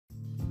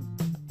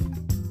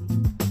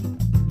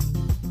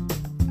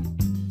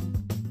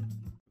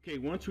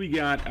Okay, once we've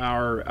got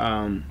our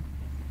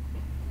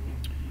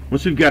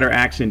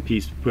accent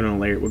piece put on a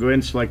layer, we'll go ahead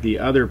and select the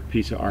other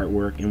piece of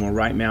artwork, and we'll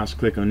right mouse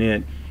click on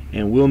it,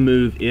 and we'll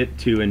move it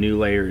to a new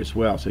layer as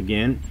well. So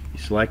again, you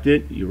select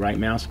it, you right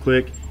mouse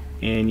click,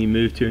 and you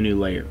move to a new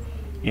layer.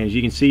 And as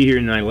you can see here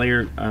in my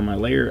layer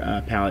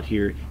palette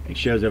here, it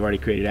shows I've already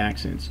created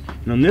accents.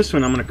 And on this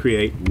one, I'm going to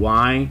create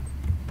Y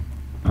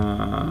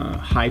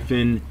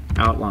hyphen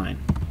outline.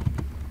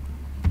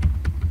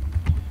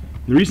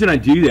 The reason I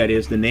do that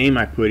is the name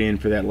I put in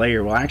for that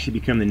layer will actually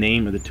become the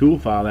name of the tool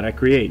file that I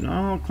create. And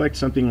I'll click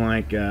something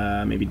like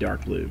maybe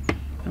dark blue.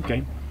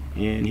 Okay,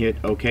 and hit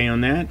OK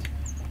on that.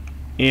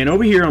 And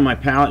over here on my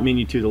palette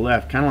menu to the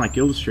left, kind of like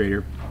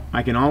Illustrator,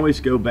 I can always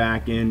go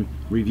back and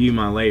review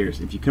my layers.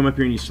 If you come up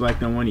here and you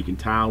select on one, you can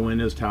tile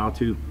windows, tile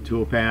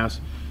tool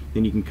paths.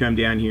 Then you can come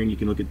down here and you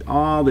can look at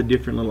all the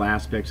different little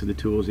aspects of the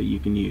tools that you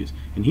can use.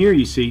 And here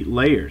you see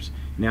layers.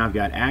 Now I've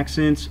got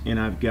accents and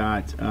I've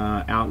got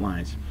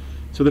outlines.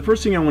 So the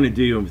first thing I want to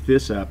do with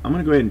this up, I'm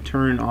going to go ahead and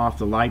turn off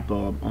the light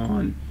bulb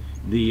on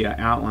the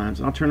outlines.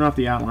 I'll turn off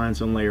the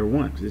outlines on layer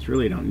 1 because it's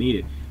really don't need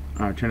it.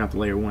 I'll turn off the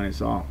layer 1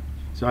 is all.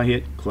 So I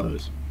hit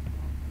close.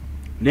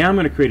 Now I'm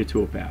going to create a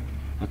tool path.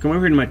 I'll come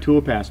over to my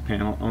tool paths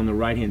panel on the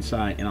right hand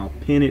side and I'll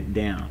pin it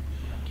down.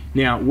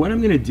 Now what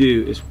I'm going to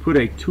do is put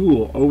a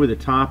tool over the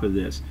top of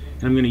this,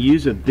 and I'm going to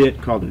use a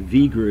bit called a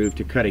V-groove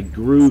to cut a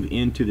groove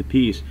into the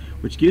piece,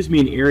 which gives me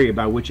an area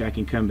by which I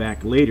can come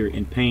back later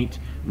and paint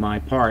my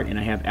part, and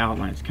I have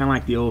outlines. Kind of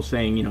like the old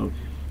saying,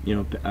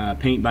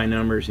 paint by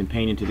numbers and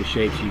paint into the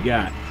shapes you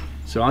got.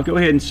 So I'll go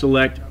ahead and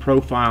select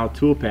Profile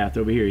Toolpath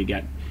over here. You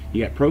got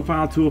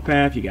Profile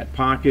Toolpath, you got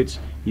pockets,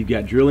 you've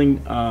got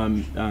drilling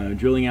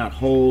out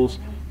holes,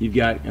 you've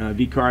got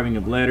V-carving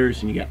of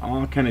letters, and you got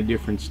all kind of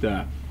different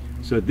stuff.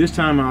 So at this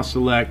time I'll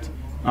select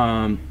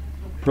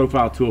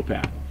Profile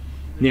Toolpath.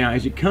 Now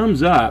as it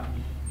comes up,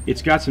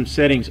 it's got some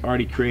settings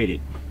already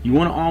created. You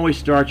want to always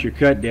start your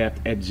cut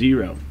depth at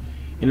 0.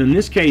 And in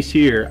this case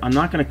here, I'm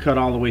not going to cut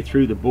all the way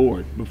through the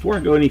board. Before I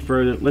go any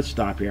further, let's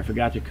stop here. I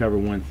forgot to cover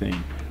one thing.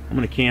 I'm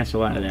going to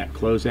cancel out of that,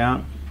 close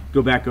out,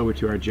 go back over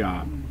to our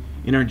job.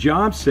 In our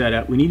job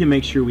setup, we need to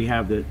make sure we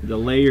have the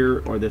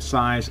layer or the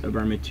size of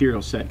our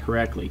material set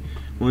correctly.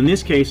 Well, in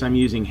this case, I'm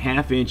using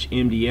 1/2 inch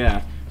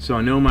MDF, so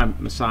I know my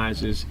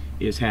size is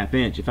 1/2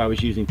 inch. If I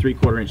was using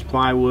 3/4 inch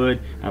plywood,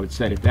 I would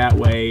set it that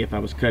way. If I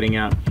was cutting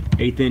out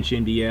 1/8 inch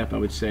MDF, I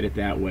would set it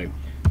that way.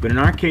 But in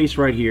our case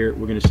right here,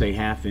 we're going to say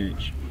 1/2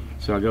 inch.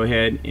 So I'll go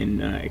ahead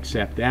and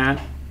accept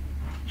that.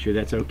 Sure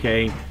that's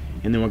okay.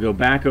 And then we'll go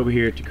back over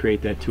here to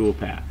create that tool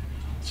path.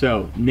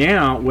 So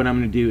now what I'm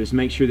going to do is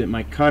make sure that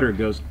my cutter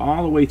goes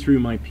all the way through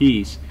my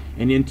piece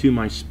and into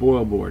my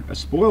spoil board. A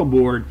spoil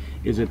board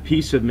is a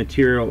piece of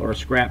material or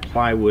scrap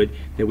plywood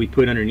that we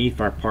put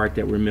underneath our part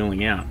that we're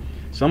milling out.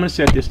 So I'm going to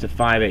set this to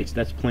 5/8.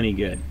 That's plenty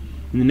good.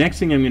 And the next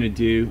thing I'm going to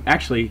do,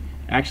 actually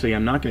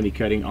I'm not going to be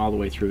cutting all the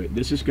way through it.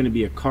 This is going to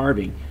be a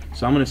carving.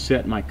 So I'm going to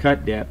set my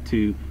cut depth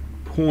to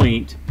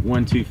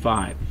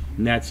 0.125,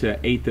 and that's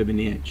 1/8 of an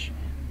inch.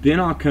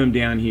 Then I'll come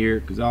down here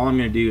because all I'm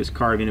going to do is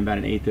carve in about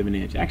 1/8 of an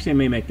inch. Actually, I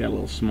may make that a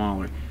little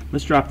smaller.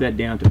 Let's drop that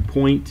down to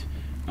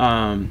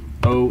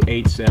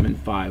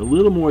 0.0875, a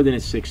little more than a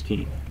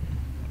 16th.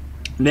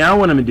 Now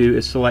what I'm going to do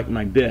is select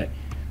my bit.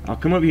 I'll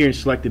come over here and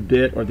select the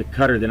bit or the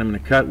cutter that I'm going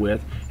to cut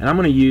with, and I'm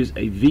going to use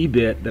a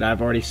V-bit that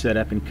I've already set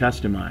up and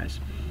customized.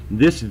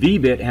 This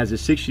V-bit has a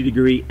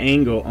 60-degree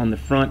angle on the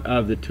front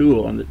of the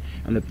tool, on the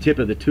tip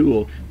of the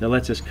tool, that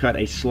lets us cut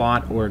a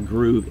slot or a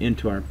groove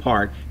into our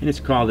part, and it's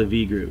called a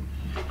V-groove.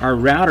 Our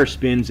router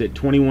spins at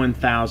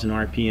 21,000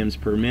 RPMs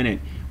per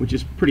minute, which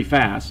is pretty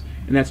fast,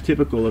 and that's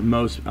typical of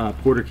most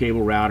Porter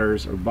cable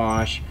routers or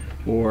Bosch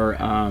or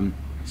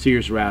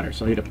Sears routers.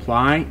 So I hit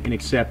apply and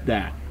accept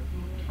that.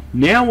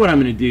 Now what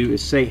I'm going to do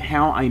is say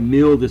how I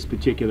mill this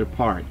particular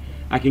part.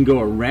 I can go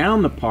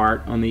around the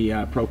part on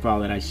the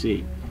profile that I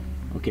see.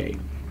 Okay,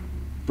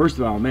 first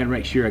of all, I'm going to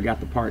make sure I got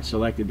the part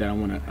selected that I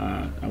want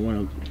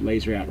to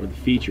laser out, or the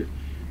feature.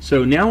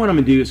 So now what I'm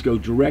going to do is go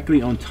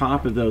directly on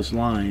top of those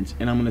lines,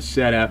 and I'm going to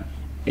set up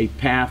a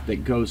path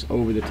that goes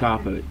over the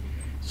top of it.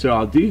 So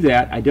I'll do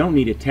that. I don't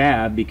need a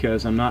tab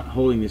because I'm not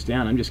holding this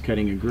down. I'm just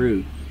cutting a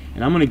groove.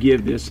 And I'm going to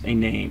give this a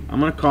name. I'm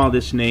going to call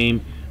this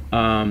name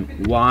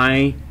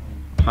Y-accents.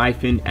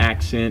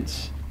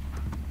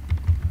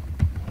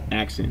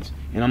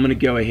 And I'm going to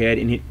go ahead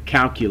and hit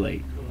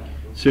calculate.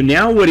 So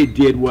now what it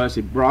did was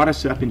it brought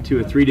us up into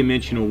a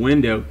 3-dimensional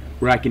window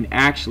where I can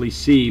actually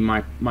see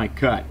my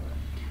cut.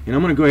 And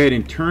I'm going to go ahead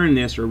and turn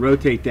this or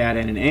rotate that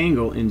at an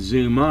angle and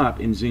zoom up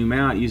and zoom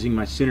out using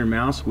my center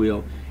mouse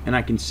wheel, and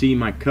I can see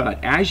my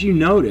cut. As you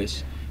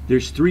notice,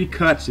 there's 3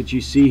 cuts that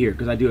you see here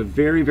because I do a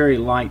very, very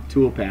light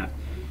tool path.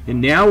 And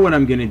now what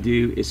I'm going to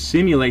do is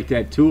simulate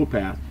that tool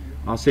path.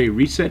 I'll say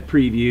reset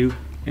preview,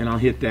 and I'll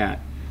hit that.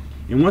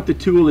 And what the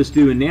tool is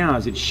doing now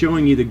is it's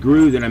showing you the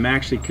groove that I'm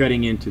actually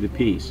cutting into the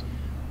piece.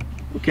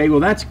 Okay, well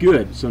that's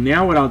good. So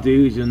now what I'll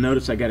do is you'll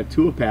notice I got a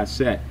tool path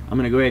set. I'm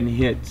going to go ahead and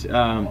hit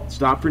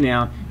stop for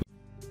now,